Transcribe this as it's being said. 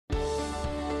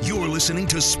You're listening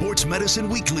to Sports Medicine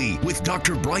Weekly with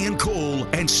Dr. Brian Cole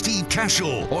and Steve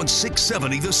Cashel on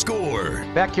 670 The Score.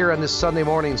 Back here on this Sunday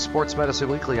morning, Sports Medicine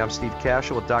Weekly, I'm Steve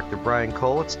Cashel with Dr. Brian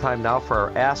Cole. It's time now for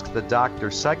our Ask the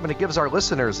Doctor segment. It gives our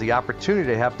listeners the opportunity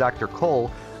to have Dr. Cole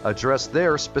address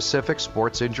their specific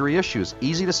sports injury issues.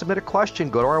 Easy to submit a question.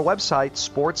 Go to our website,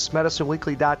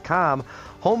 sportsmedicineweekly.com.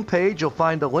 Homepage, you'll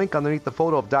find a link underneath the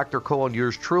photo of Dr. Cole and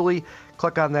yours truly.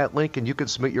 Click on that link and you can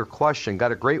submit your question.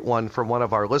 Got a great one from one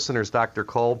of our listeners, Dr.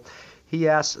 Cole. He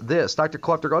asked this: Dr.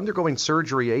 Cole, after undergoing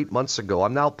surgery 8 months ago,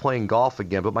 I'm now playing golf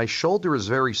again, but my shoulder is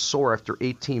very sore after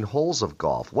 18 holes of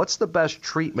golf. What's the best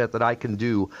treatment that I can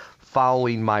do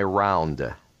following my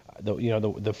round?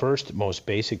 The first most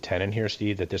basic tenet here,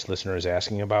 Steve, that this listener is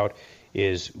asking about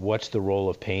is what's the role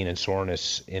of pain and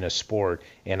soreness in a sport,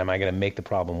 and am I going to make the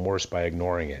problem worse by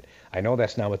ignoring it? I know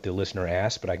that's not what the listener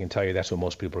asked, but I can tell you that's what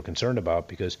most people are concerned about,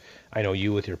 because I know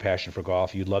you with your passion for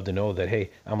golf, you'd love to know that, hey,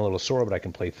 I'm a little sore, but I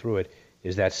can play through it.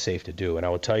 Is that safe to do? And I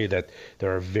will tell you that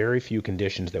there are very few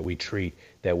conditions that we treat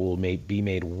that will be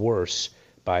made worse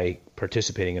by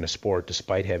participating in a sport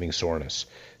despite having soreness.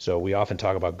 So we often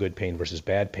talk about good pain versus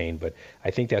bad pain, but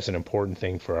I think that's an important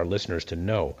thing for our listeners to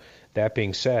know. That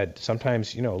being said,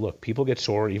 sometimes, look, people get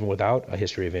sore even without a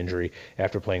history of injury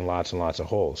after playing lots and lots of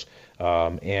holes.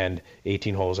 And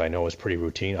 18 holes I know is pretty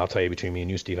routine. I'll tell you, between me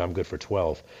and you, Steve, I'm good for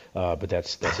 12. But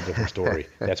that's a different story.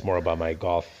 That's more about my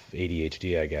golf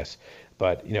ADHD, I guess.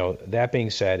 But, that being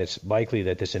said, it's likely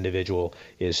that this individual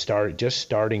is just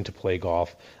starting to play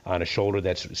golf on a shoulder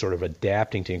that's sort of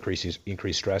adapting to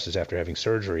increased stresses after having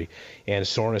surgery, and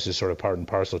soreness is sort of part and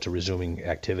parcel to resuming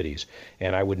activities.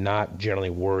 And I would not generally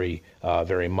worry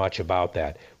very much about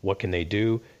that. What can they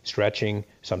do? Stretching,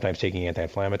 sometimes taking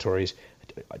anti-inflammatories.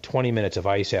 20 minutes of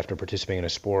ice after participating in a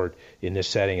sport in this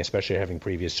setting, especially having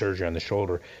previous surgery on the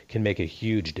shoulder, can make a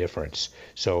huge difference.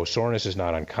 So soreness is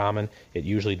not uncommon. It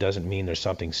usually doesn't mean there's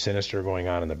something sinister going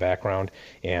on in the background.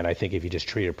 And I think if you just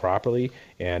treat it properly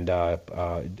and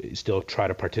still try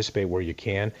to participate where you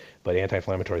can, but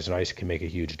anti-inflammatories and ice can make a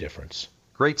huge difference.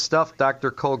 Great stuff,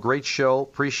 Dr. Cole. Great show.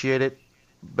 Appreciate it.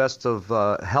 Best of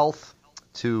health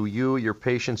to you, your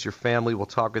patients, your family. We'll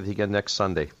talk with you again next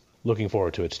Sunday. Looking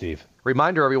forward to it, Steve.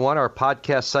 Reminder, everyone, our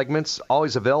podcast segments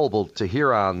always available to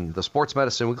hear on the Sports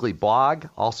Medicine Weekly blog,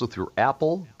 also through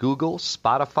Apple, Google,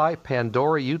 Spotify,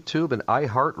 Pandora, YouTube, and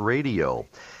iHeartRadio.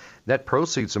 Net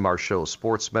proceeds from our show,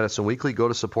 Sports Medicine Weekly, go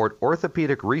to support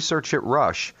orthopedic research at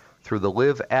Rush through the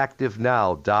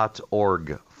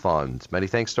liveactivenow.org fund. Many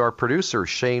thanks to our producer,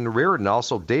 Shane Reardon,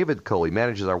 also David Cole. He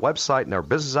manages our website and our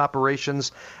business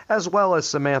operations, as well as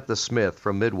Samantha Smith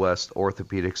from Midwest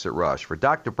Orthopedics at Rush. For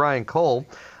Dr. Brian Cole,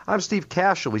 I'm Steve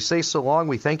Cashel. We say so long.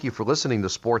 We thank you for listening to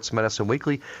Sports Medicine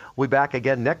Weekly. We'll be back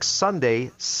again next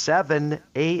Sunday, 7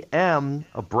 a.m.,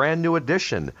 a brand new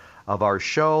edition of our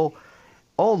show,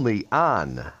 only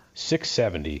on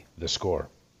 670 The Score.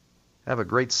 Have a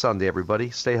great Sunday, everybody.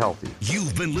 Stay healthy.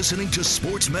 You've been listening to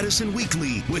Sports Medicine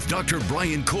Weekly with Dr.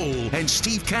 Brian Cole and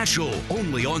Steve Cashel,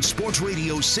 only on Sports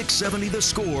Radio 670 The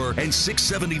Score and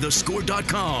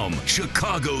 670thescore.com,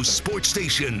 Chicago's sports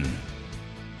station.